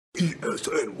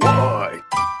ESNY.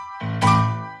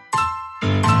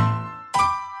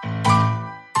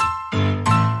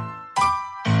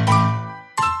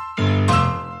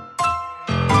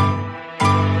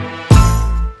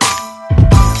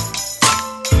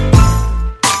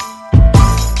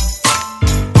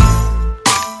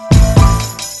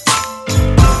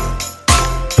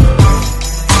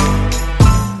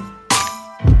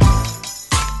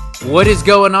 What is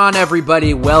going on,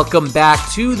 everybody? Welcome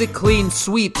back to The Clean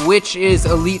Sweep, which is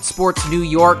Elite Sports New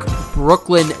York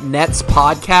Brooklyn Nets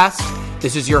podcast.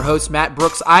 This is your host, Matt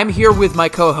Brooks. I'm here with my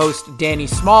co-host, Danny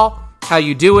Small. How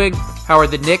you doing? How are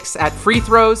the Knicks at free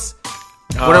throws?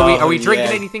 What are we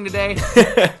drinking anything today?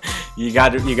 You got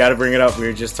to bring it up. We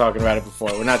were just talking about it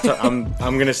before. We're not. I'm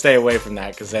going to stay away from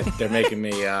that because they're making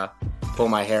me pull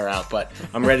my hair out. But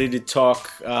I'm ready to talk.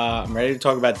 I'm ready to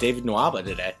talk about David Nwaba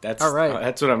today. That's all right.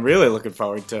 That's what I'm really looking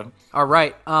forward to. All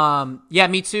right. Yeah,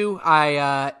 me too.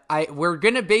 We're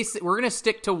gonna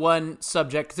stick to one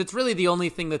subject because it's really the only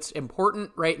thing that's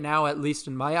important right now, at least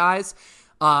in my eyes.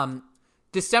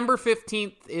 December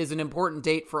 15th is an important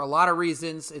date for a lot of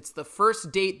reasons. It's the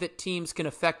first date that teams can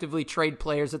effectively trade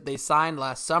players that they signed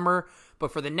last summer.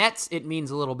 But for the Nets, it means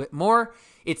a little bit more.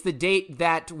 It's the date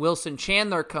that Wilson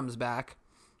Chandler comes back.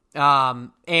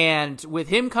 And with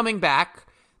him coming back,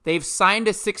 they've signed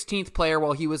a 16th player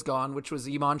while he was gone, which was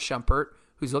Iman Shumpert,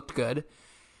 who's looked good.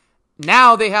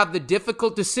 Now they have the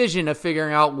difficult decision of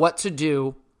figuring out what to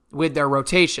do with their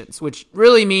rotations, which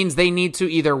really means they need to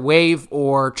either waive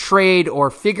or trade or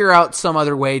figure out some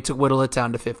other way to whittle it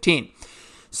down to 15.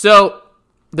 So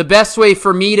the best way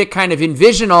for me to kind of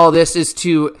envision all this is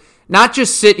to not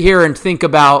just sit here and think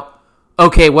about,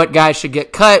 okay, what guys should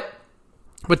get cut,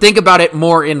 but think about it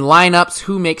more in lineups,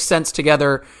 who makes sense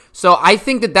together. So I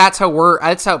think that's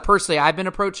how personally I've been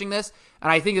approaching this.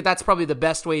 And I think that that's probably the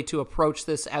best way to approach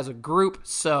this as a group.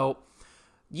 So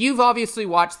you've obviously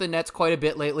watched the Nets quite a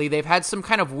bit lately. They've had some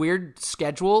kind of weird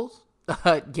schedule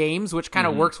games, which kind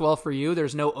of works well for you.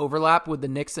 There's no overlap with the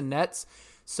Knicks and Nets.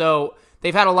 So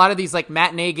they've had a lot of these like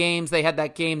matinee games. They had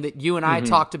that game that you and I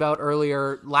talked about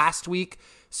earlier last week.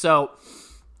 So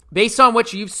based on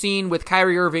what you've seen with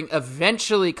Kyrie Irving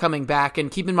eventually coming back,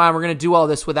 and keep in mind we're going to do all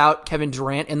this without Kevin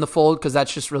Durant in the fold because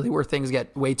that's just really where things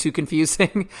get way too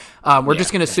confusing. We're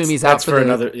just going to assume he's out for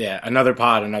another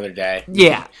pod, another day.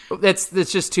 Yeah, that's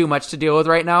just too much to deal with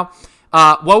right now.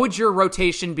 What would your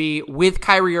rotation be with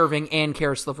Kyrie Irving and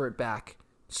Karis LeVert back?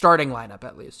 Starting lineup,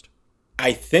 at least.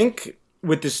 I think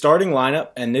with the starting lineup,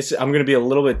 and this I'm going to be a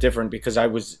little bit different because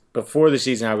before the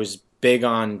season I was big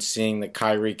on seeing the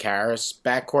Kyrie-Karis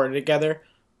backcourt together,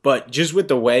 but just with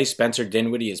the way Spencer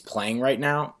Dinwiddie is playing right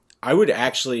now, I would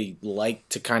actually like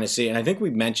to kind of see, and I think we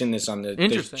mentioned this on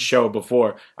the show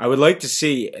before, I would like to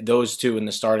see those two in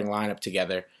the starting lineup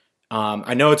together.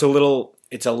 I know it's a little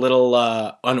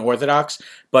unorthodox,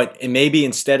 but maybe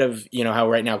instead of, how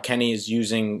right now Kenny is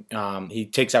using, he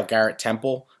takes out Garrett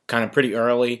Temple kind of pretty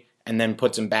early and then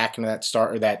puts him back into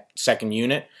that second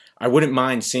unit. I wouldn't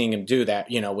mind seeing him do that,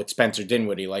 with Spencer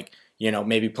Dinwiddie,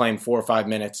 maybe playing 4 or 5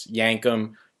 minutes, yank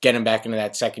him, get him back into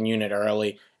that second unit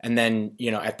early. And then,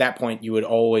 at that point, you would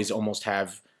always almost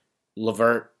have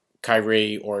LeVert,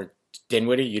 Kyrie, or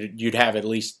Dinwiddie. You'd have at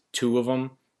least two of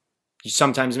them,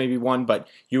 sometimes maybe one, but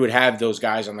you would have those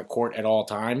guys on the court at all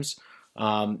times.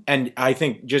 And I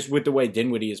think just with the way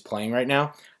Dinwiddie is playing right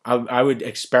now, I would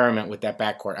experiment with that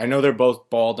backcourt. I know they're both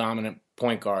ball-dominant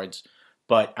point guards,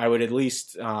 but I would at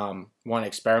least want to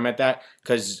experiment that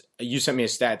because you sent me a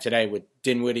stat today with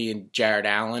Dinwiddie and Jared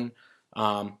Allen.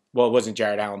 Well, it wasn't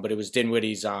Jared Allen, but it was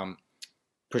Dinwiddie's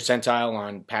percentile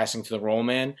on passing to the roll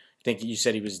man. I think you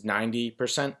said he was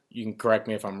 90%. You can correct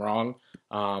me if I'm wrong.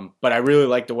 But I really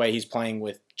like the way he's playing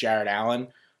with Jared Allen.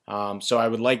 So I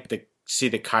would like to see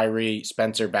the Kyrie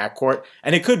Spencer backcourt.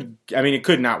 And it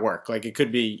could not work. Like it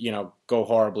could be, go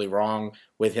horribly wrong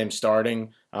with him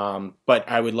starting. But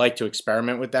I would like to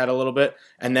experiment with that a little bit.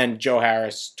 And then Joe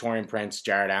Harris, Taurean Prince,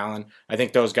 Jared Allen. I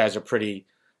think those guys are pretty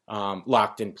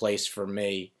locked in place for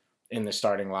me in the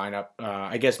starting lineup.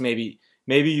 I guess maybe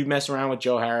you mess around with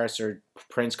Joe Harris or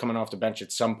Prince coming off the bench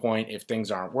at some point. If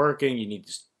things aren't working, you need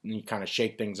to kind of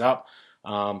shake things up.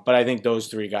 But I think those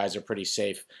three guys are pretty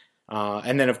safe.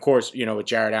 And then, of course, with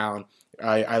Jared Allen,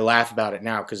 I laugh about it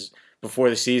now because before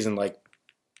the season,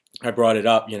 I brought it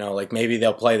up, maybe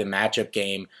they'll play the matchup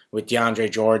game with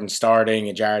DeAndre Jordan starting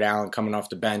and Jared Allen coming off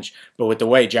the bench. But with the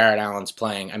way Jared Allen's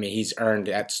playing, he's earned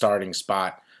that starting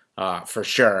spot for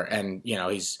sure. And,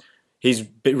 he's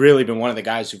really been one of the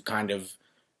guys who kind of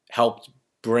helped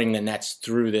bring the Nets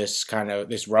through this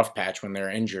rough patch when they're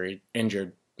injured,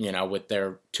 with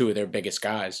two of their biggest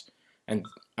guys. And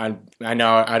I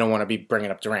know I don't want to be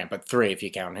bringing up Durant, but 3 if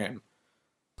you count him.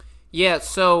 Yeah,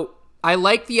 so I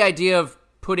like the idea of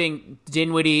putting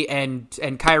Dinwiddie and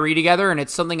Kyrie together, and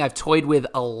it's something I've toyed with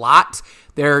a lot.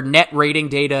 Their net rating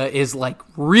data is like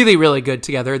really, really good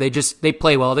together. They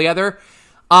play well together.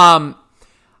 I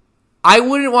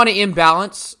wouldn't want to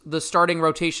imbalance the starting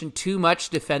rotation too much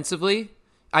defensively.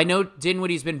 I know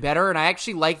Dinwiddie's been better, and I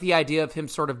actually like the idea of him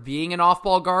sort of being an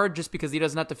off-ball guard just because he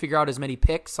doesn't have to figure out as many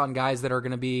picks on guys that are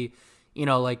going to be,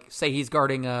 like say he's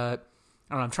guarding I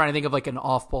don't know, I'm trying to think of like an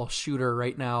off-ball shooter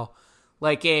right now.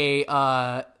 Like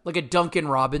a Duncan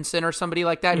Robinson or somebody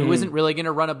like that who isn't really going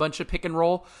to run a bunch of pick and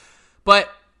roll. But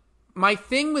my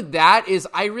thing with that is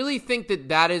I really think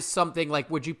that is something like,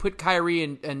 would you put Kyrie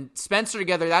and Spencer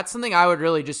together? That's something I would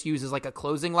really just use as like a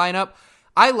closing lineup.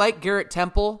 I like Garrett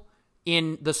Temple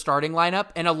in the starting lineup,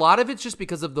 and a lot of it's just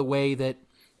because of the way that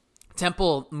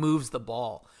Temple moves the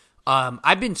ball.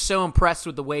 I've been so impressed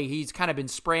with the way he's kind of been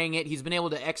spraying it. He's been able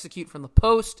to execute from the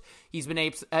post. He's been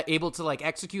able to like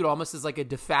execute almost as like a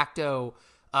de facto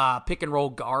pick and roll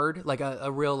guard, like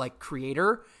a real like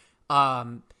creator.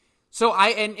 So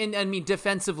I mean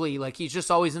defensively, like he's just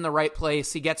always in the right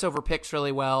place. He gets over picks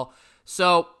really well.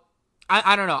 So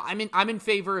I don't know. I'm in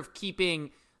favor of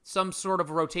keeping some sort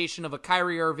of rotation of a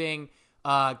Kyrie Irving,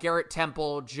 Garrett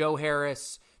Temple, Joe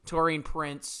Harris, Taurean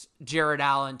Prince, Jared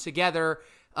Allen together.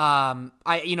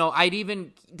 I'd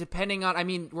even, depending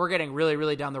on, we're getting really,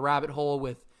 really down the rabbit hole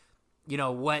with,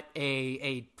 what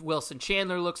a Wilson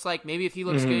Chandler looks like. Maybe if he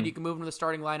looks good, you can move him to the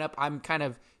starting lineup. I'm kind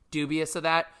of dubious of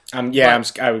that.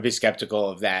 I would be skeptical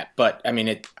of that, but I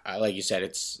mean, like you said,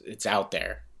 it's out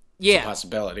there. It's a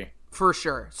possibility for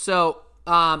sure. So,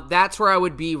 that's where I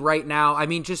would be right now. I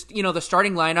mean, just, the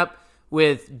starting lineup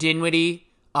with Dinwiddie,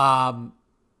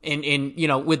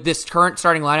 with this current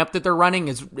starting lineup that they're running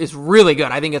is really good.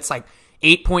 I think it's like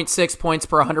 8.6 points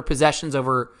per 100 possessions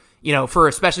over,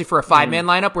 especially for a 5-man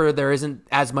lineup where there isn't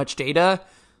as much data.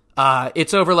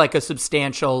 It's over like a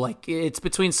substantial, like it's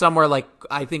between somewhere like,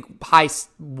 I think high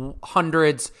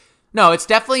hundreds. No, it's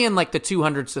definitely in like the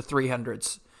 200s to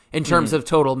 300s in terms of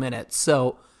total minutes.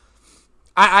 So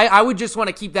I would just want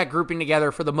to keep that grouping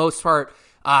together for the most part,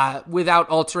 without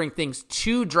altering things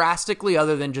too drastically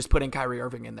other than just putting Kyrie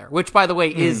Irving in there, which by the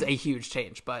way is a huge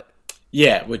change, but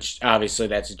yeah, which obviously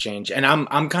that's a change. And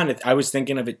I was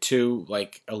thinking of it too,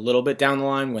 like a little bit down the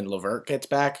line when LeVert gets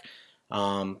back.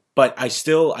 But I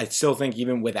still think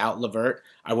even without LeVert,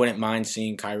 I wouldn't mind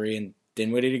seeing Kyrie and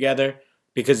Dinwiddie together,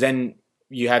 because then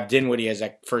you have Dinwiddie as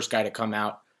that first guy to come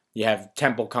out. You have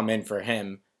Temple come in for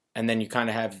him, and then you kind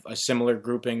of have a similar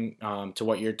grouping to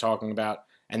what you're talking about.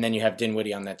 And then you have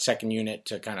Dinwiddie on that second unit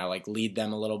to kind of like lead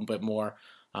them a little bit more.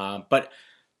 But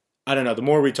I don't know. The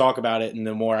more we talk about it and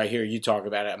the more I hear you talk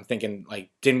about it, I'm thinking like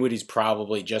Dinwiddie's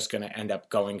probably just going to end up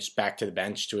going back to the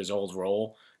bench to his old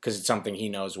role because it's something he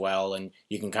knows well, and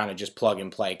you can kind of just plug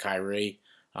and play Kyrie.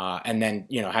 And then,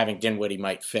 having Dinwiddie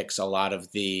might fix a lot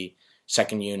of the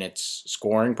second unit's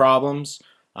scoring problems.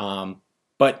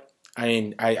 But I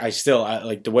mean, I still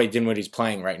like the way Dinwiddie's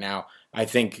playing right now. I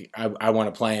think I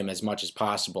want to play him as much as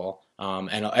possible,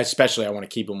 and especially I want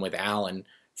to keep him with Allen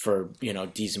for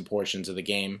decent portions of the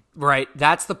game. Right,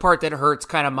 that's the part that hurts.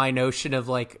 Kind of my notion of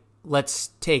like, let's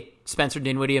take Spencer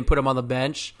Dinwiddie and put him on the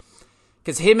bench,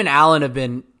 because him and Allen have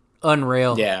been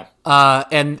unreal. Yeah,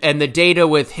 and the data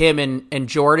with him and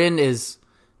Jordan is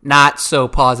not so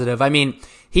positive. I mean,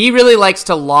 he really likes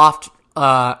to loft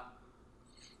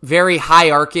very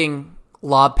high arcing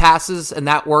lob passes, and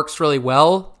that works really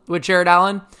well with Jared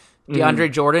Allen.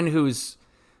 DeAndre Jordan, whose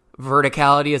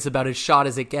verticality is about as shot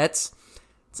as it gets.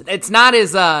 It's not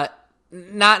as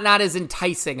not as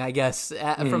enticing, I guess,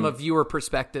 from a viewer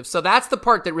perspective. So that's the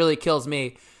part that really kills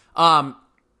me.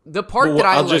 The part that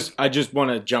I just want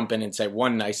to jump in and say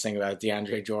one nice thing about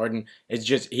DeAndre Jordan is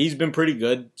just he's been pretty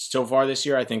good so far this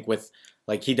year. I think with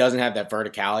like he doesn't have that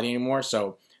verticality anymore,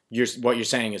 so what you're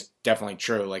saying is definitely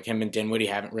true. Like him and Dinwiddie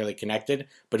haven't really connected,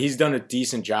 but he's done a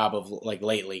decent job of like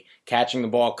lately catching the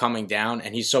ball coming down,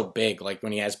 and he's so big. Like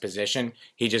when he has position,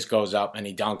 he just goes up and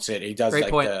he dunks it. He does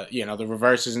the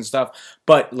reverses and stuff.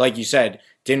 But like you said,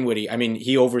 Dinwiddie, I mean,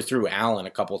 he overthrew Allen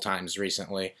a couple times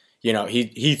recently.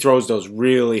 He throws those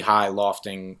really high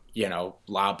lofting,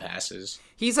 lob passes.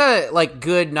 He's a like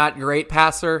good, not great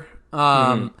passer.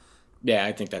 Yeah,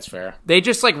 I think that's fair. They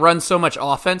just like run so much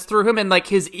offense through him, and like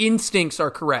his instincts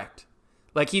are correct.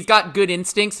 Like he's got good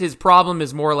instincts. His problem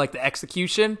is more like the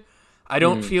execution. I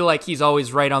don't feel like he's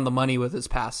always right on the money with his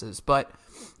passes, but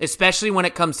especially when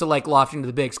it comes to like lofting to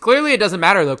the bigs. Clearly it doesn't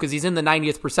matter though, because he's in the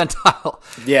 90th percentile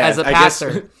as a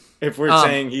passer. Guess if we're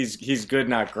saying he's good,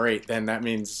 not great, then that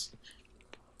means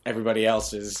everybody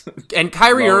else is. And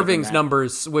Kyrie Irving's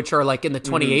numbers, which are like in the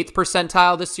 28th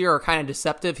percentile this year, are kind of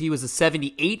deceptive. He was a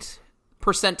 78th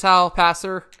percentile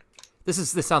passer.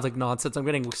 This sounds like nonsense. I'm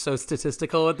getting so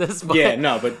statistical with this. But yeah,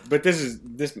 no, but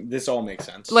this all makes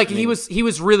sense. Like he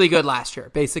was really good last year,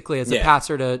 basically as a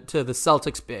passer to the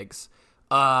Celtics bigs,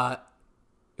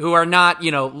 who are not,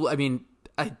 I mean,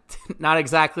 not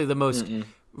exactly the most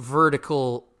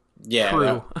vertical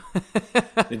crew.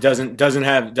 It doesn't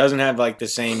have like the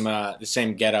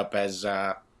same getup as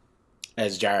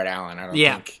Jared Allen. I don't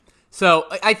think. So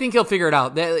I think he'll figure it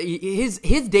out.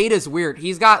 His data is weird.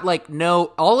 He's got like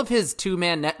all of his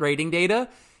 2-man net rating data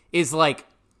is like,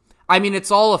 I mean,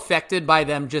 it's all affected by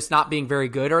them just not being very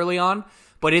good early on,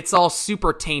 but it's all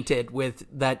super tainted with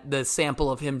the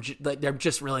sample of him. They're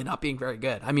just really not being very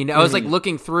good. I mean, I was like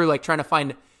looking through, like trying to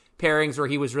find pairings where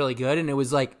he was really good, and it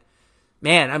was like,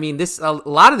 man, I mean, a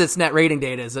lot of this net rating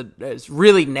data is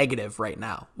really negative right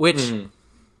now, which,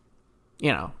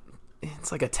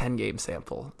 it's like a 10-game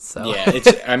sample. So yeah,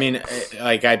 I mean,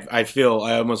 like I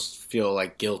almost feel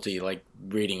like guilty, like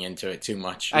reading into it too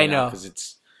much. I know,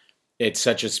 because it's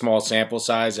such a small sample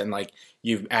size, and like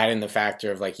you add in the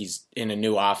factor of like he's in a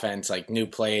new offense, like new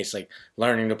place, like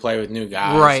learning to play with new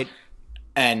guys, right?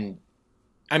 And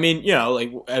I mean,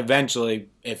 like eventually,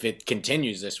 if it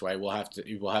continues this way, we'll have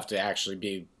to actually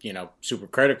be, super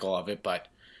critical of it. But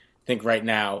I think right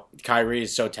now, Kyrie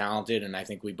is so talented, and I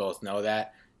think we both know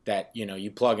that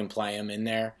you plug and play him in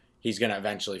there, he's going to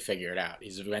eventually figure it out.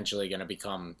 He's eventually going to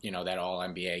become, that all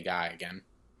NBA guy again.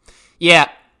 Yeah.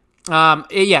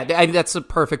 That's a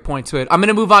perfect point to it. I'm going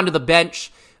to move on to the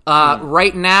bench.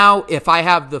 Right now, if I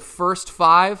have the first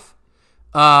five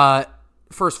off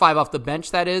the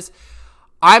bench, that is,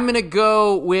 I'm going to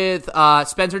go with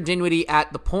Spencer Dinwiddie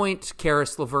at the point,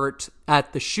 Karis LeVert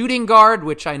at the shooting guard,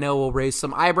 which I know will raise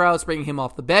some eyebrows, bringing him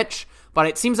off the bench. But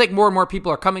it seems like more and more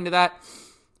people are coming to that.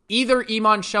 Either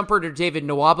Iman Shumpert or David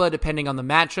Nwaba, depending on the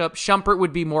matchup. Shumpert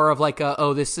would be more of like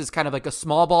this is kind of like a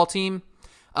small ball team.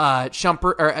 Did I say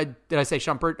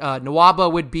Shumpert?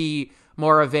 Nwaba would be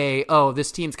more of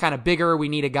this team's kind of bigger. We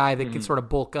need a guy that can sort of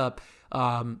bulk up.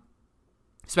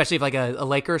 Especially if like a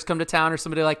Lakers come to town or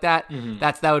somebody like that.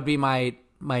 That would be my.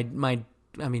 I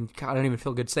mean, God, I don't even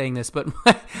feel good saying this, but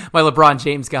my LeBron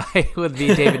James guy would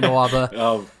be David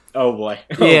Nwaba. Oh boy.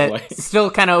 Boy.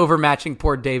 Still kind of overmatching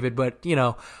poor David, but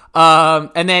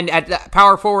and then at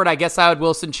power forward, I guess I would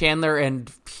Wilson Chandler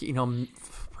and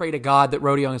pray to God that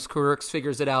Rodion Kurucs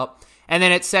figures it out. And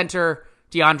then at center,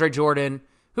 DeAndre Jordan,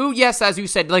 who, yes, as you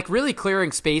said, like really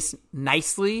clearing space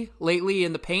nicely lately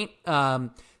in the paint.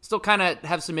 Still kind of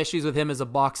have some issues with him as a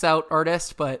box out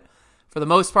artist, but for the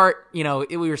most part, we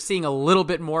were seeing a little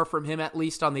bit more from him, at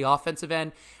least on the offensive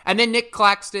end. And then Nick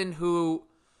Claxton, who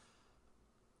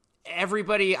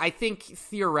everybody, I think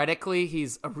theoretically,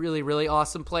 he's a really, really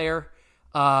awesome player.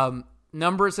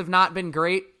 Numbers have not been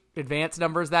great. Advanced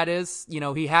numbers, that is.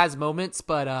 He has moments,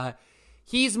 but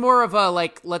he's more of a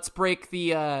like, let's break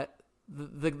the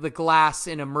glass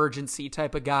in emergency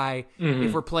type of guy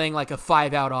if we're playing like a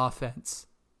 5-out offense,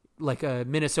 like a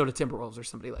Minnesota Timberwolves or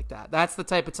somebody like that. That's the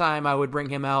type of time I would bring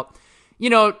him out.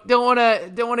 Don't want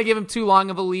to give him too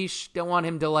long of a leash. Don't want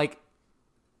him to like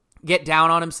get down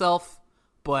on himself.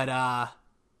 But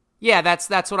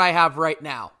that's what I have right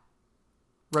now,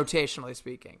 rotationally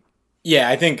speaking. Yeah,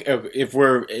 I think if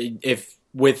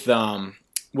with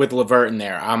LeVert in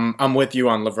there, I'm with you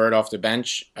on LeVert off the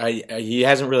bench. He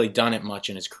hasn't really done it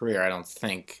much in his career, I don't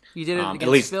think. He did it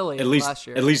against Philly last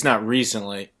year. At least not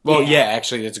recently. Well, yeah,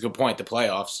 actually, that's a good point. The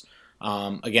playoffs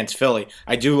against Philly.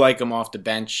 I do like him off the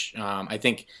bench. I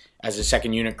think as a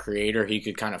second unit creator, he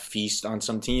could kind of feast on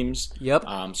some teams. Yep.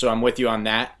 So I'm with you on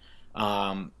that.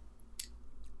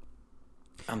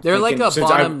 They're like a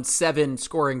bottom 7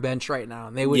 scoring bench right now,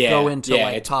 and they would go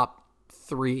into top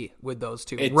 3 with those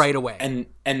two right away. And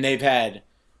they've had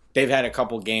a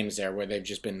couple games there where they've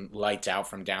just been lights out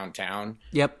from downtown.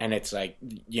 Yep. And it's like,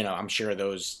 I'm sure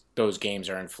those games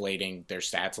are inflating their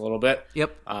stats a little bit.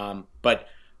 Yep. But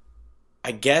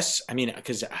I guess,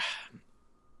 because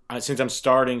since I'm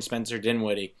starting Spencer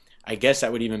Dinwiddie, I guess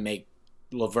that would even make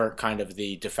LeVert kind of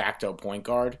the de facto point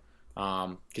guard,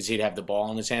 because he'd have the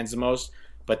ball in his hands the most.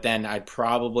 But then I'd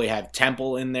probably have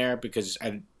Temple in there because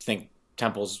I think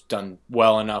Temple's done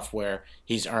well enough where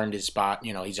he's earned his spot.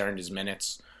 He's earned his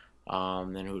minutes.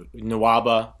 Then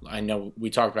Nwaba, I know we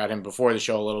talked about him before the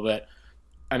show a little bit.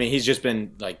 He's just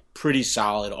been like pretty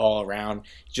solid all around.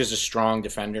 He's just a strong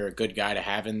defender, a good guy to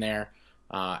have in there.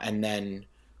 And then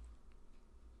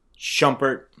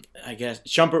Shumpert, I guess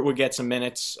Shumpert would get some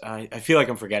minutes. I feel like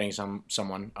I'm forgetting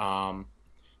someone.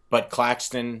 But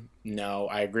Claxton, no,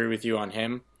 I agree with you on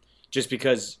him. just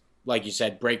because, like you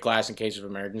said, break glass in case of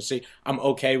emergency. I'm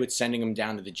okay with sending him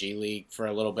down to the G League for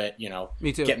a little bit,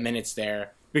 Me too. get minutes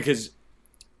there, because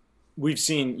we've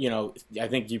seen, I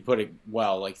think you put it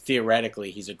well, like theoretically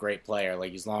he's a great player.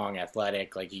 Like he's long,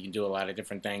 athletic, like he can do a lot of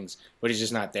different things, but he's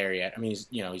just not there yet. I mean,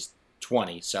 he's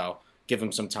 20, so give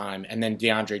him some time. And then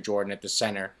DeAndre Jordan at the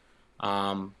center.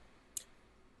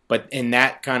 But in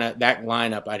that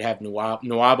lineup, I'd have Nwaba.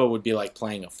 Nwaba would be like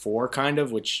playing a 4 kind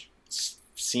of, which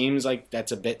seems like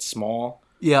that's a bit small.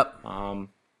 Yep.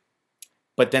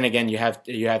 But then again, you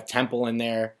have Temple in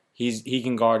there. He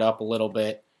can guard up a little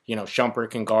bit.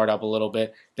 Shumpert can guard up a little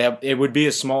bit. That it would be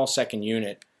a small second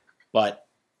unit, but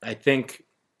I think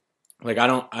I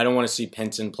don't want to see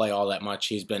Pinson play all that much.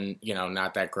 He's been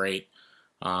not that great.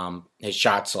 His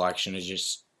shot selection has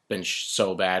just been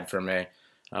so bad for me.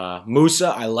 Musa,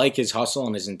 I like his hustle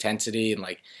and his intensity, and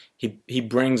like he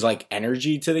brings like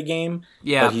energy to the game.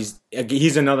 Yeah, but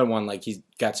he's another one, like he's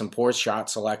got some poor shot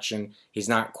selection. He's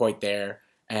not quite there.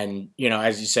 And,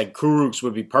 as you said, Kurucs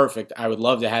would be perfect. I would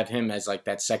love to have him as like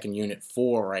that second unit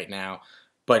 4 right now,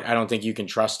 but I don't think you can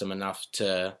trust him enough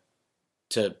to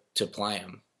play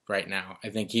him right now. I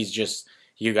think he's just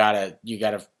you gotta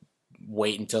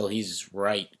wait until he's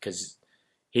right, because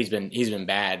he's been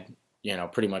bad,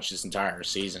 pretty much this entire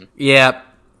season. Yeah.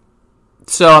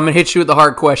 So I'm gonna hit you with the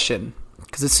hard question,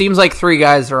 because it seems like 3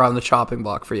 guys are on the chopping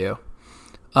block for you.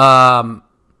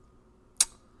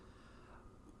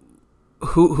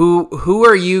 Who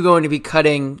are you going to be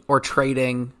cutting or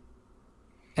trading,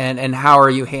 and how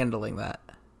are you handling that?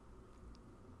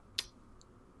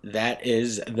 That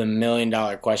is the $1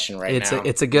 million question now.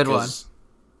 It's a good one.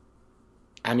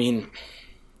 I mean,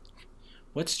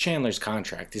 what's Chandler's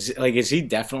contract? Is he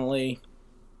definitely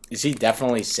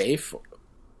safe?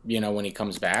 When he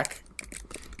comes back,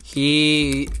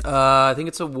 I think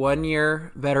it's a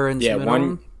 1-year veterans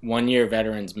minimum. 1 year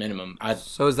veterans minimum.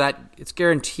 So it's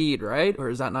guaranteed, right? Or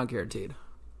is that not guaranteed?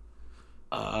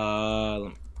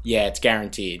 Yeah, it's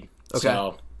guaranteed. Okay.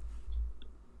 So,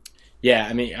 yeah,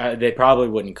 I mean, they probably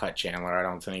wouldn't cut Chandler, I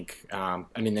don't think. I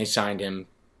mean, they signed him.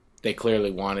 They clearly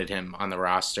wanted him on the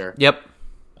roster. Yep.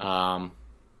 I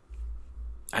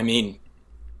mean,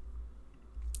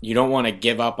 you don't want to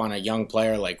give up on a young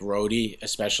player like Rhodey,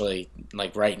 especially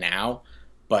like right now.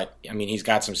 But I mean, he's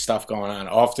got some stuff going on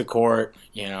off the court.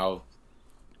 He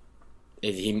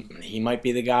might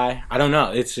be the guy. I don't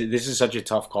know. This is such a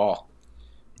tough call.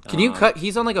 Can you cut?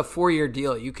 He's on like a 4-year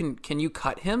deal. Can you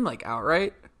cut him like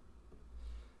outright?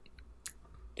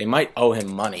 They might owe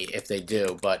him money if they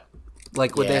do, but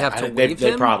like would they have to waive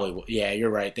they him? Probably. Yeah,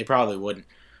 you're right. They probably wouldn't.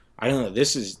 I don't know.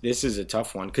 This is a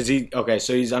tough one, because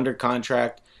so he's under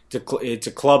contract. It's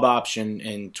a club option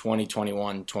in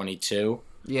 2021-22.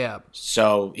 Yeah.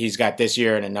 So he's got this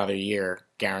year and another year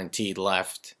guaranteed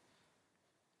left.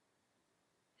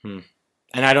 And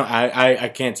I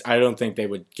don't think they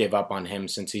would give up on him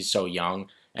since he's so young,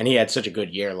 and he had such a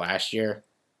good year last year.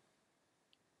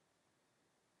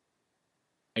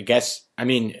 I guess, I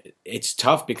mean, it's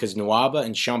tough because Nwaba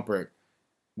and Shumpert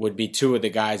would be 2 of the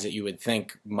guys that you would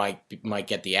think might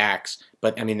get the axe,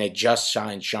 but I mean, they just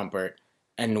signed Shumpert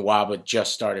and Nwaba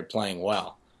just started playing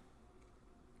well.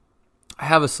 I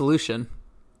have a solution.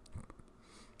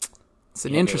 It's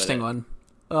an interesting one.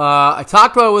 I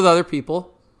talked about it with other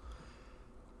people.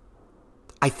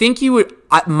 I think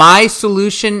my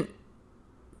solution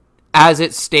as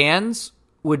it stands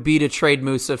would be to trade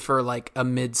Musa for like a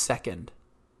mid-second.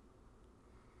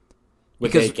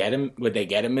 Would they get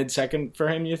him mid-second for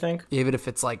him, you think? Even if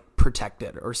it's like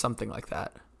protected or something like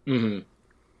that. Mm-hmm.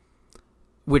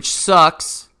 Which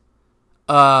sucks.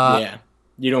 Yeah.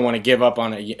 You don't want to give up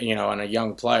on a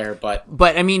young player, but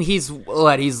I mean, he's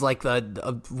like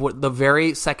the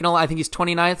very second. I think he's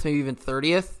 29th, maybe even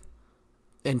 30th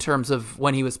in terms of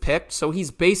when he was picked. So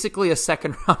he's basically a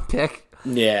second round pick.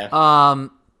 Yeah.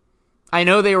 I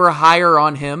know they were higher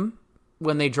on him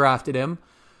when they drafted him,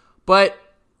 but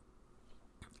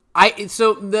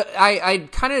I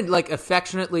kind of like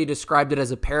affectionately described it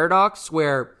as a paradox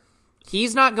where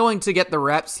he's not going to get the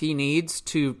reps he needs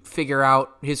to figure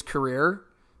out his career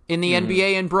in the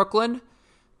NBA in Brooklyn,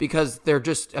 because they're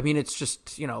just, I mean, it's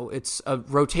just, it's a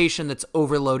rotation that's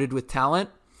overloaded with talent.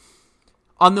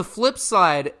 On the flip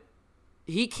side,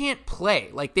 he can't play.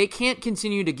 Like, they can't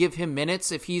continue to give him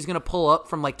minutes if he's going to pull up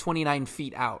from like 29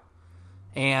 feet out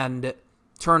and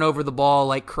turn over the ball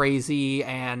like crazy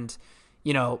and,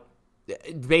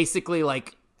 basically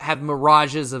like have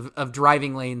mirages of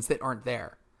driving lanes that aren't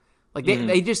there. Like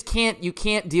they just can't, you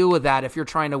can't deal with that if you're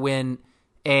trying to win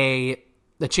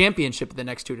the championship in the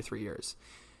next 2 to 3 years.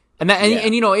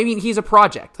 And you know, I mean, he's a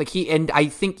project. Like I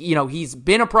think, you know, he's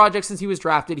been a project since he was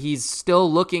drafted. He's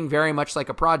still looking very much like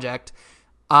a project.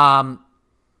 I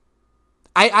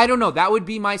don't know. That would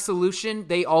be my solution.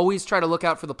 They always try to look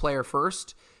out for the player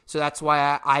first. So that's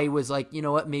why I was like, you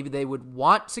know what, maybe they would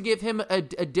want to give him a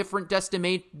different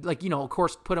destination. Like, you know, of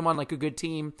course, put him on like a good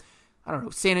team. I don't know.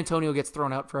 San Antonio gets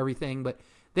thrown out for everything, but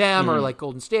them or like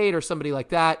Golden State or somebody like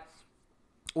that,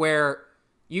 where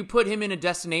you put him in a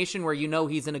destination where you know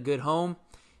he's in a good home,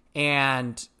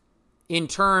 and in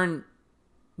turn,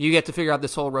 you get to figure out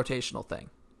this whole rotational thing.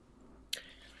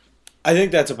 I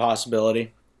think that's a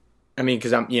possibility. I mean,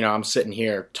 because I'm sitting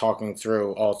here talking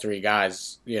through all three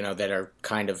guys, you know, that are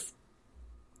kind of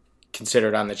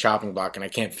considered on the chopping block, and I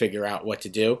can't figure out what to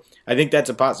do. I think that's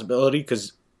a possibility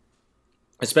because,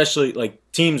 especially like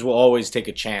teams will always take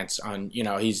a chance on, you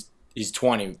know, he's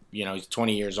 20, you know, he's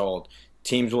 20 years old.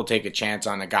 Teams will take a chance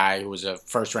on a guy who was a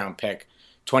first round pick,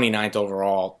 29th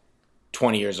overall,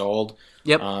 20 years old.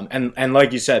 Yep. And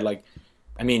like you said, like,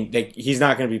 I mean, he's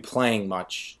not going to be playing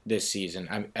much this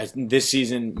season. This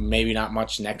season, maybe not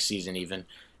much next season even.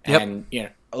 And you know,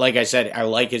 like I said, I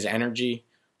like his energy.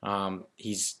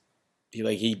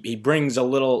 He brings a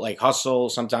little like hustle.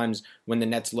 Sometimes when the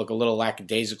Nets look a little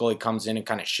lackadaisical, he comes in and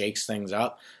kind of shakes things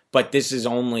up. But this is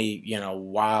only, you know,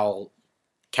 while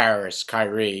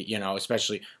Kyrie, you know,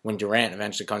 especially when Durant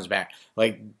eventually comes back,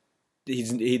 like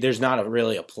there's not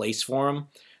really a place for him.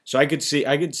 So I could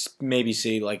maybe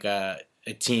see like a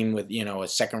team with, you know, a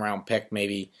second round pick,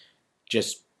 maybe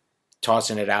just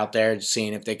tossing it out there,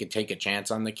 seeing if they could take a chance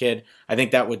on the kid. I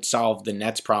think that would solve the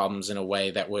Nets' problems in a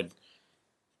way that would.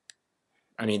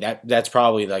 I mean, that's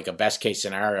probably like a best case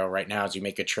scenario right now is you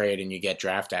make a trade and you get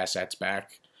draft assets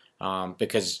back.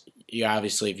 Because you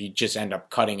obviously, if you just end up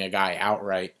cutting a guy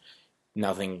outright,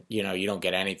 nothing, you know, you don't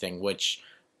get anything, which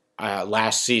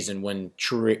last season when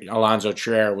Alonzo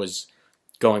Trier was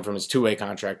going from his two-way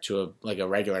contract to a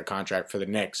regular contract for the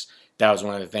Knicks, that was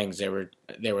one of the things they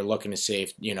were looking to see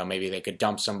if, you know, maybe they could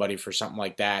dump somebody for something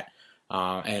like that.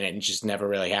 And it just never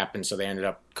really happened. So they ended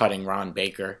up cutting Ron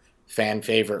Baker, fan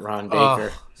favorite Ron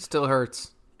Baker. Oh, still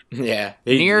hurts. Yeah.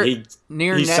 Near net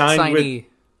signee.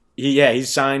 He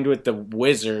signed with the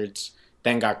Wizards,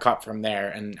 then got cut from there,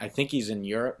 and I think he's in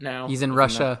Europe now. He's in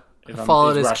Russia. I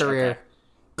followed his career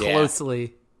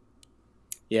closely.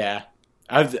 Yeah.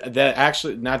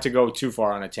 Actually, not to go too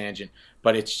far on a tangent,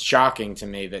 but it's shocking to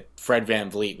me that Fred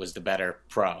VanVleet was the better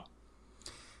pro.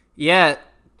 Yeah.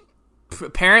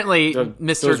 Apparently,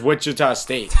 those Wichita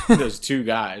State, those two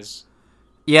guys.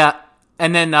 Yeah.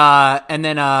 And then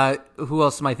who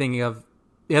else am I thinking of?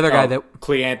 The other guy that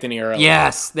Clee Anthony Early.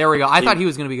 Yes, there we go. I thought he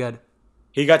was going to be good.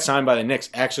 He got signed by the Knicks.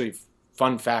 Actually,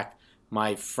 fun fact: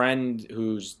 my friend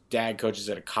whose dad coaches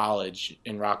at a college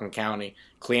in Rockland County,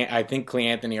 I think Clee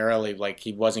Anthony Early, like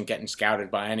he wasn't getting scouted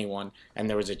by anyone, and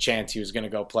there was a chance he was going to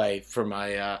go play for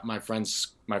my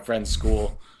friend's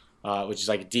school, which is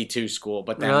like a D2 school.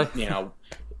 But then really? You know,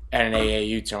 at an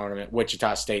AAU tournament,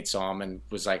 Wichita State saw him and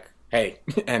was like, "Hey,"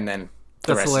 and then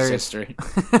the rest is history.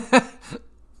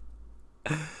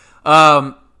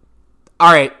 All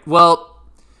right. Well,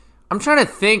 I'm trying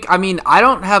to think. I mean, I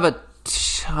don't have a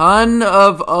ton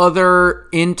of other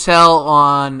intel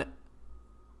on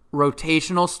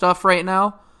rotational stuff right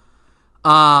now.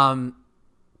 I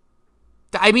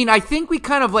mean, I think we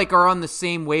kind of like are on the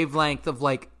same wavelength of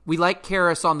like we like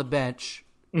Karras on the bench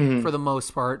for the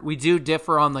most part. We do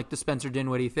differ on like the Spencer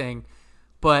Dinwiddie thing,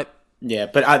 but yeah,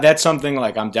 but that's something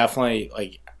like I'm definitely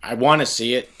like I want to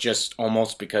see it just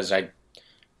almost because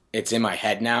it's in my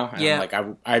head now. And yeah.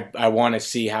 I'm like, I want to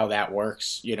see how that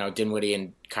works, you know, Dinwiddie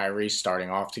and Kyrie starting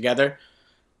off together.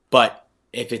 But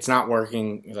if it's not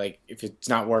working, right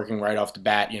off the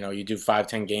bat, you know, you do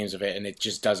 5-10 games of it and it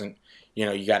just doesn't, you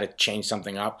know, you got to change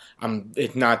something up.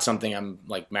 It's not something I'm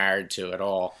like married to at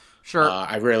all. Sure.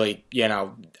 I really, you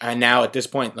know, and now at this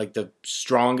point, like the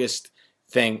strongest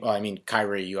thing, well, I mean,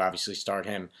 Kyrie, you obviously start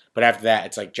him. But after that,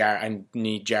 it's like, I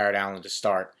need Jared Allen to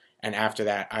start. And after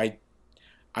that,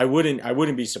 I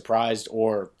wouldn't be surprised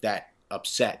or that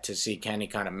upset to see Kenny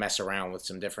kind of mess around with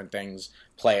some different things,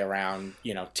 play around,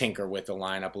 you know, tinker with the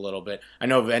lineup a little bit. I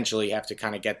know eventually you have to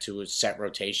kind of get to a set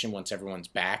rotation once everyone's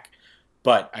back,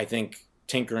 but I think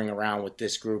tinkering around with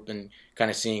this group and kind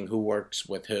of seeing who works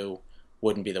with who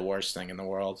wouldn't be the worst thing in the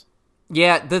world.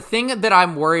 Yeah, the thing that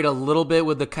I'm worried a little bit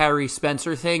with the Kyrie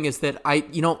Spencer thing is that I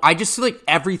just feel like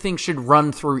everything should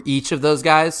run through each of those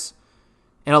guys.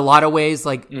 In a lot of ways,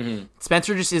 like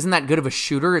Spencer just isn't that good of a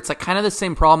shooter. It's like kind of the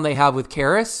same problem they have with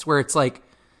Karras, where it's like,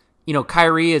 you know,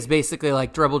 Kyrie is basically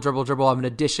like dribble. I'm going to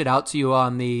dish it out to you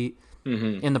on the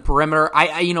in the perimeter.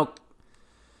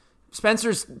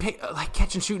 Spencer's like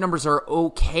catch and shoot numbers are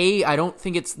okay. I don't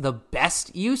think it's the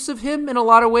best use of him in a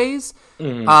lot of ways.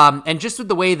 And just with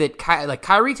the way that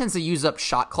Kyrie tends to use up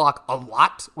shot clock a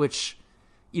lot, which,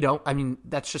 I mean,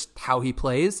 that's just how he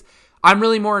plays. I'm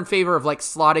really more in favor of like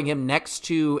slotting him next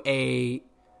to a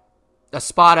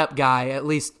spot up guy, at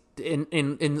least in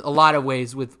a lot of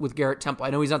ways with Garrett Temple. I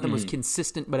know he's not the most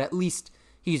consistent, but at least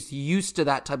he's used to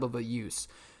that type of a use.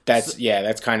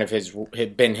 That's kind of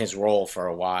been his role for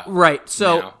a while. Right.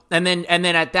 So now. and then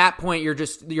at that point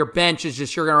your bench is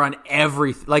just, you're going to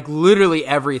run literally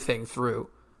everything through.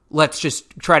 Let's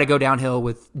just try to go downhill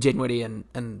with Dinwiddie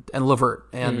and LeVert.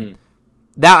 And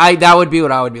that would be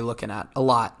what I would be looking at a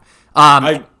lot.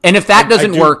 And if that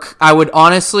doesn't work, I would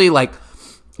honestly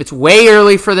it's way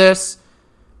early for this.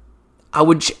 I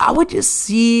would just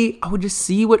see what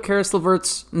Karis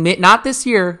LeVert's, not this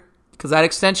year, because that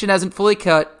extension hasn't fully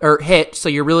cut or hit, so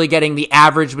you're really getting the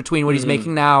average between what he's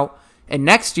making now and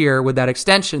next year with that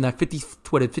extension, that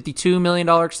 $52 million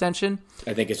extension.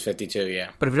 I think it's 52,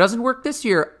 yeah. But if it doesn't work this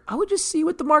year, I would just see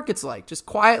what the market's like. Just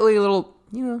quietly a little,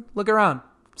 look around,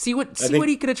 see what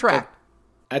he could attract.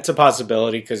 That's a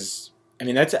possibility because I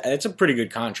mean that's a pretty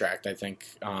good contract. I think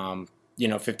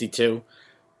 52,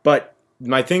 but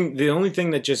the only thing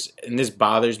that and this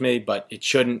bothers me, but it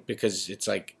shouldn't because it's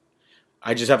like.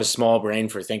 I just have a small brain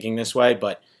for thinking this way,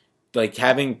 but like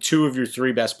having two of your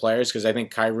three best players, because I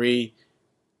think Kyrie,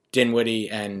 Dinwiddie,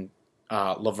 and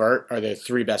LeVert are the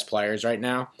three best players right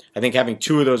now. I think having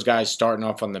two of those guys starting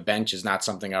off on the bench is not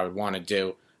something I would want to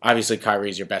do. Obviously,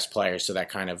 Kyrie's your best player, so that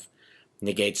kind of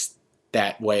negates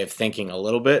that way of thinking a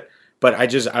little bit. But I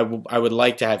would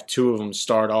like to have two of them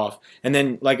start off. And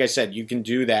then, like I said, you can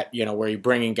do that, where you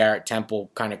bring in Garrett Temple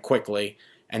kind of quickly,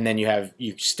 and then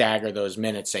you stagger those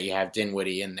minutes that you have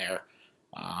Dinwiddie in there.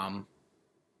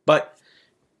 But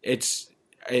it's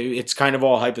kind of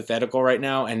all hypothetical right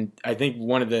now, and I think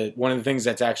one of the things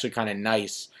that's actually kind of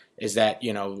nice is that,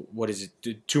 what is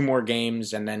it, 2 more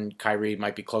games, and then Kyrie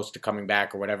might be close to coming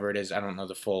back or whatever it is. I don't know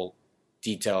the full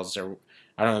details, or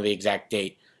I don't know the exact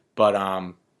date,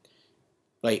 but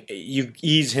you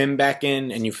ease him back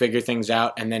in and you figure things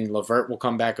out, and then LeVert will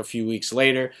come back a few weeks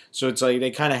later. So it's like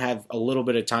they kind of have a little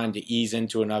bit of time to ease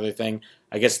into another thing.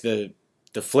 I guess the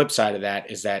flip side of that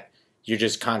is that you're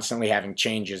just constantly having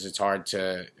changes. It's hard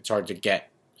to get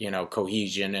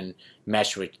cohesion and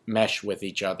mesh with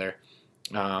each other.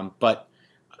 But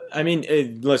I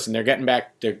mean, listen, they're getting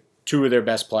back two of their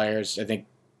best players. I think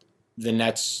the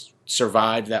Nets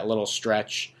survived that little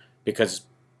stretch because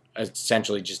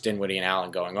essentially just Dinwiddie and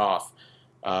Allen going off.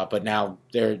 But now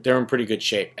they're in pretty good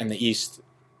shape. And the East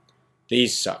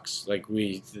sucks. Like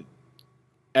below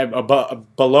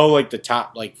like the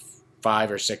top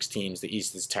 5 or 6 teams, the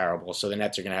East is terrible. So the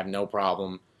Nets are going to have no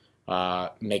problem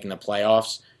making the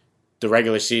playoffs. The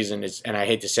regular season is, and I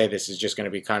hate to say this, is just going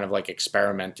to be kind of like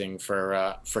experimenting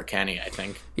for Kenny, I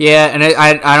think. Yeah, and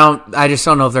I just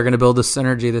don't know if they're going to build a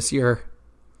synergy this year.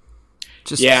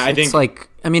 I think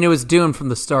it was doomed from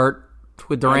the start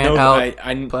with Durant out.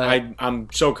 I'm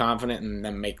so confident in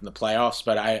them making the playoffs,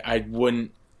 but I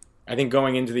wouldn't. I think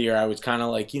going into the year, I was kind of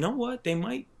like, you know what, they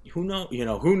might. Who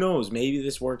knows? Maybe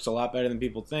this works a lot better than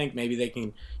people think. Maybe they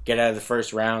can get out of the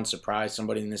first round, surprise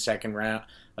somebody in the second round.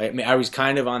 I was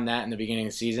kind of on that in the beginning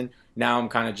of the season. Now I'm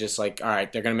kind of just like, all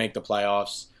right, they're going to make the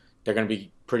playoffs. They're going to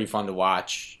be pretty fun to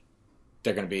watch.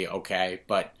 They're going to be okay,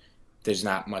 but there's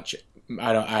not much.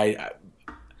 I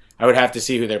would have to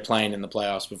see who they're playing in the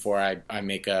playoffs before I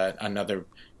make another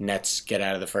Nets get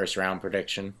out of the first round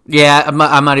prediction. Yeah, I'm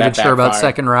not even sure about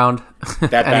second round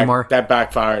anymore. That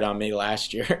backfired on me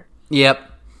last year. Yep.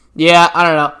 Yeah, I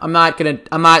don't know.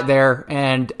 I'm not there,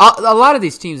 and a lot of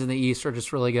these teams in the East are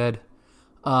just really good.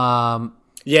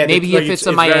 Maybe if it's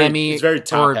a Miami, it's very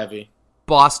top heavy.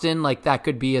 Boston, that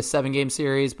could be a 7-game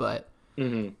series, but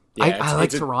I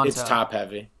like Toronto. It's top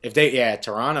heavy.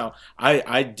 Toronto.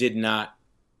 I did not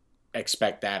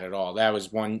expect that at all. That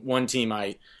was one team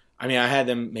I had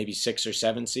them maybe 6 or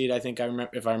 7 seed, I think,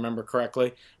 if I remember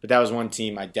correctly. But that was one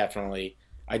team I definitely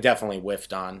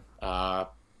whiffed on,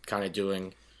 kind of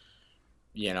doing,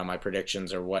 my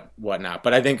predictions or whatnot.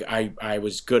 But I think I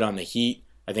was good on the Heat.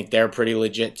 I think they're a pretty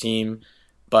legit team.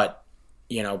 But,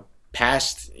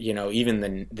 past,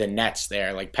 even the Nets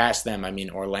there, past them,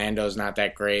 Orlando's not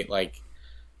that great. I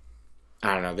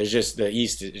don't know. There's just, the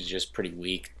East is just pretty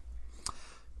weak.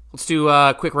 Let's do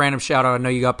a quick random shout out. I know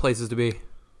you got places to be.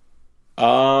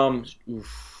 You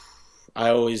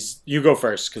go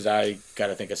first because I got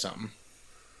to think of something.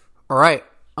 All right.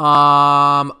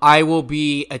 I will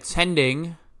be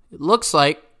attending, it looks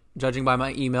like, judging by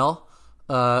my email,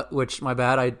 which my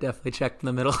bad. I definitely checked in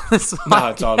the middle. No,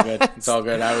 it's all good. It's all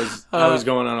good. I was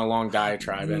going on a long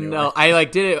diatribe anyway. No, I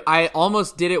did it. I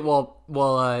almost did it while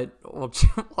I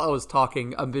was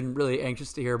talking. I've been really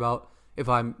anxious to hear about if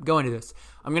I'm going to this.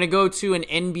 I'm going to go to an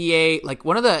NBA, like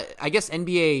one of the, I guess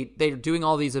NBA, they're doing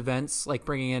all these events, like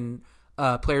bringing in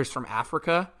players from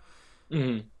Africa,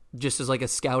 just as like a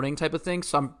scouting type of thing.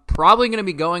 So I'm probably going to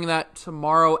be going to that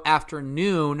tomorrow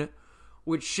afternoon,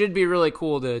 which should be really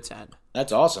cool to attend.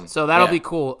 That's awesome. So that'll be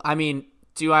cool. I mean,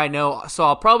 do I know? So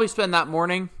I'll probably spend that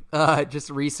morning just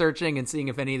researching and seeing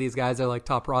if any of these guys are like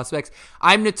top prospects.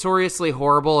 I'm notoriously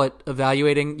horrible at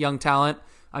evaluating young talent.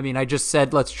 I mean, I just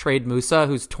said let's trade Musa,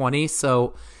 who's 20.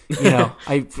 So,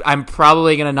 I'm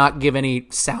probably gonna not give any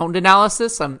sound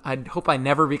analysis. I hope I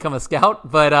never become a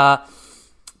scout, but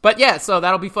yeah. So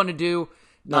that'll be fun to do.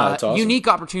 No, that's awesome. Unique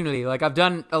opportunity. Like I've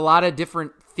done a lot of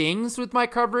different things with my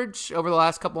coverage over the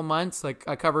last couple of months. Like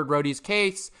I covered Rhodey's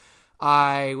case.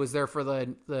 I was there for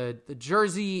the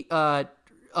jersey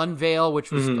unveil,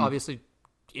 which was obviously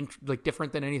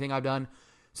different than anything I've done.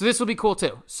 So this will be cool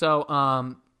too.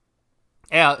 So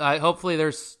yeah, hopefully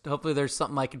there's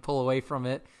something I can pull away from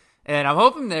it, and I'm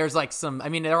hoping there's like some. I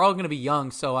mean, they're all going to be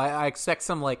young, so I expect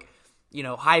some like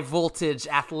high voltage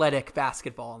athletic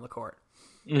basketball on the court.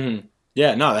 Mm-hmm.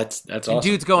 Yeah, no, that's awesome. And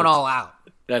dude's going all out.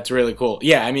 That's really cool.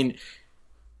 Yeah, I mean,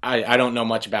 I don't know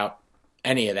much about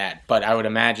any of that, but I would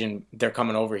imagine they're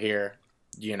coming over here,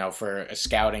 for a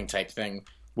scouting type thing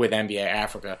with NBA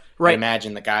Africa. Right. I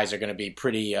imagine the guys are going to be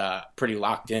pretty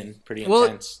locked in, pretty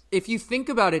intense. If you think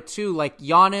about it too, like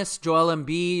Giannis, Joel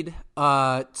Embiid,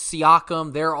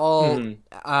 Siakam, they're all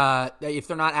if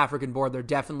they're not African born, they're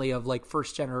definitely of like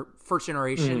first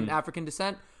generation African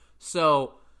descent.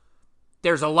 So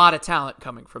there's a lot of talent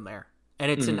coming from there.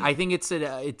 And I think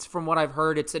it's from what I've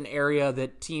heard, it's an area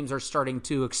that teams are starting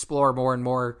to explore more and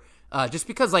more. Just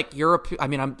because like Europe, I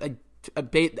mean, I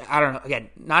don't know. Again,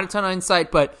 not a ton of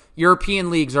insight, but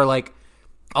European leagues are like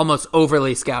almost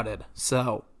overly scouted.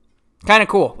 So kind of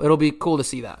cool. It'll be cool to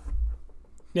see that.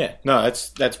 Yeah, no,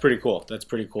 that's pretty cool. That's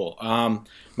pretty cool.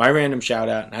 My random shout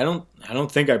out, and I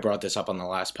don't think I brought this up on the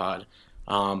last pod,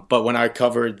 but when I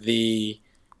covered the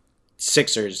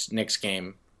Sixers-Knicks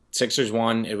game, Sixers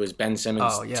won. It was Ben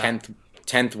Simmons'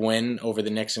 10th win over the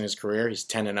Knicks in his career. He's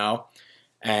 10-0.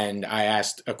 And I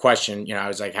asked a question, I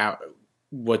was like,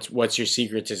 what's your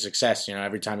secret to success?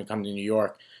 Every time you come to New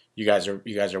York, you guys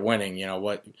are winning.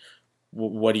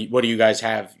 What do you guys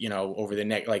have, over the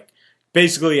Knicks? Like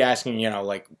basically asking,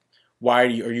 like, why are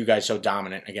you guys so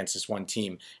dominant against this one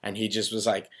team? And he just was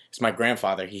like, it's my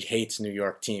grandfather. He hates New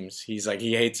York teams. He's like,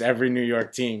 he hates every New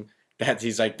York team.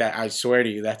 He's like that. I swear to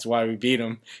you, that's why we beat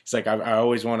him. He's like, I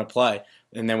always want to play.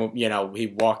 And then he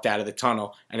walked out of the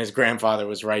tunnel, and his grandfather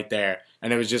was right there,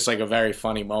 and it was just like a very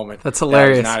funny moment. That's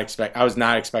hilarious. I was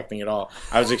not expecting at all.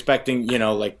 I was expecting,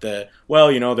 like they're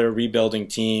a rebuilding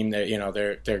team.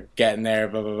 They're getting there.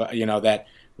 Blah blah blah. That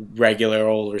regular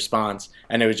old response,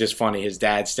 and it was just funny. His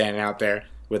dad standing out there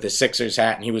with a Sixers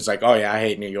hat, and he was like, "Oh yeah, I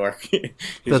hate New York." He's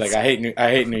like, "I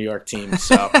hate New York teams."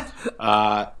 So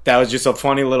that was just a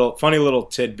funny little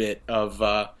tidbit of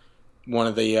one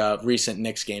of the recent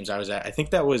Knicks games I was at. I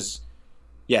think that was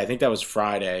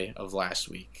Friday of last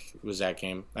week. Was that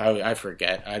game? I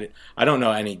forget. I don't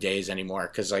know any days anymore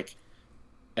because like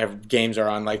games are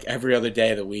on like every other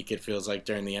day of the week. It feels like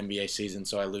during the NBA season,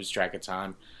 so I lose track of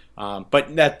time.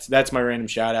 But that's my random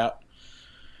shout out,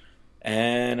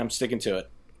 and I'm sticking to it.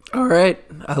 All right.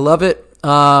 I love it.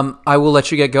 I will let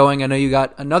you get going. I know you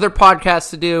got another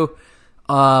podcast to do.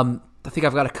 I think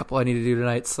I've got a couple I need to do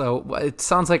tonight. So it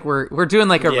sounds like we're doing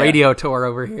like a radio tour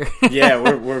over here. Yeah,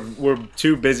 we're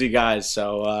two busy guys.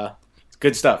 So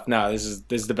good stuff. No, this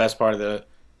is the best part of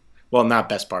not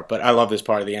best part, but I love this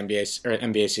part of the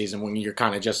NBA season when you're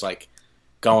kind of just like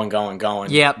going.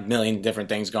 Yep. Million different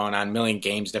things going on, million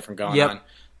games different going on.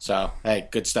 So hey,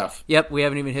 good stuff. Yep. We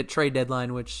haven't even hit trade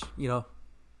deadline, which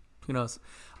who knows?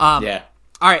 Yeah.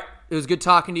 All right. It was good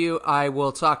talking to you. I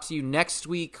will talk to you next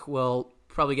week. We'll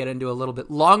probably get into a little bit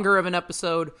longer of an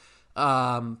episode.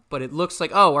 But it looks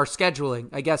like, our scheduling.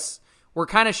 I guess we're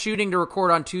kind of shooting to record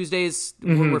on Tuesdays.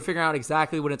 We're figuring out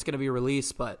exactly when it's going to be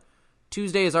released, but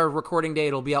Tuesday is our recording day.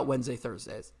 It'll be out Wednesday,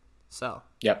 Thursdays. So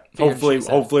yep. Hopefully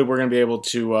we're going to be able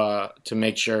to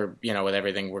make sure, with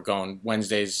everything we're going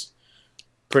Wednesdays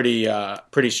pretty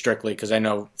strictly, because I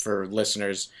know for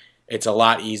listeners, it's a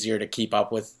lot easier to keep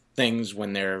up with things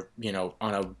when they're,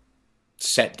 on a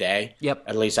set day. Yep.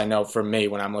 At least I know for me,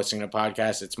 when I'm listening to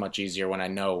podcasts, it's much easier when I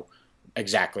know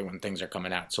exactly when things are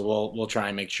coming out. So we'll try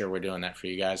and make sure we're doing that for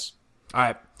you guys. All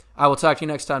right. I will talk to you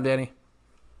next time, Danny.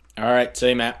 All right. See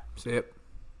you, Matt. See you.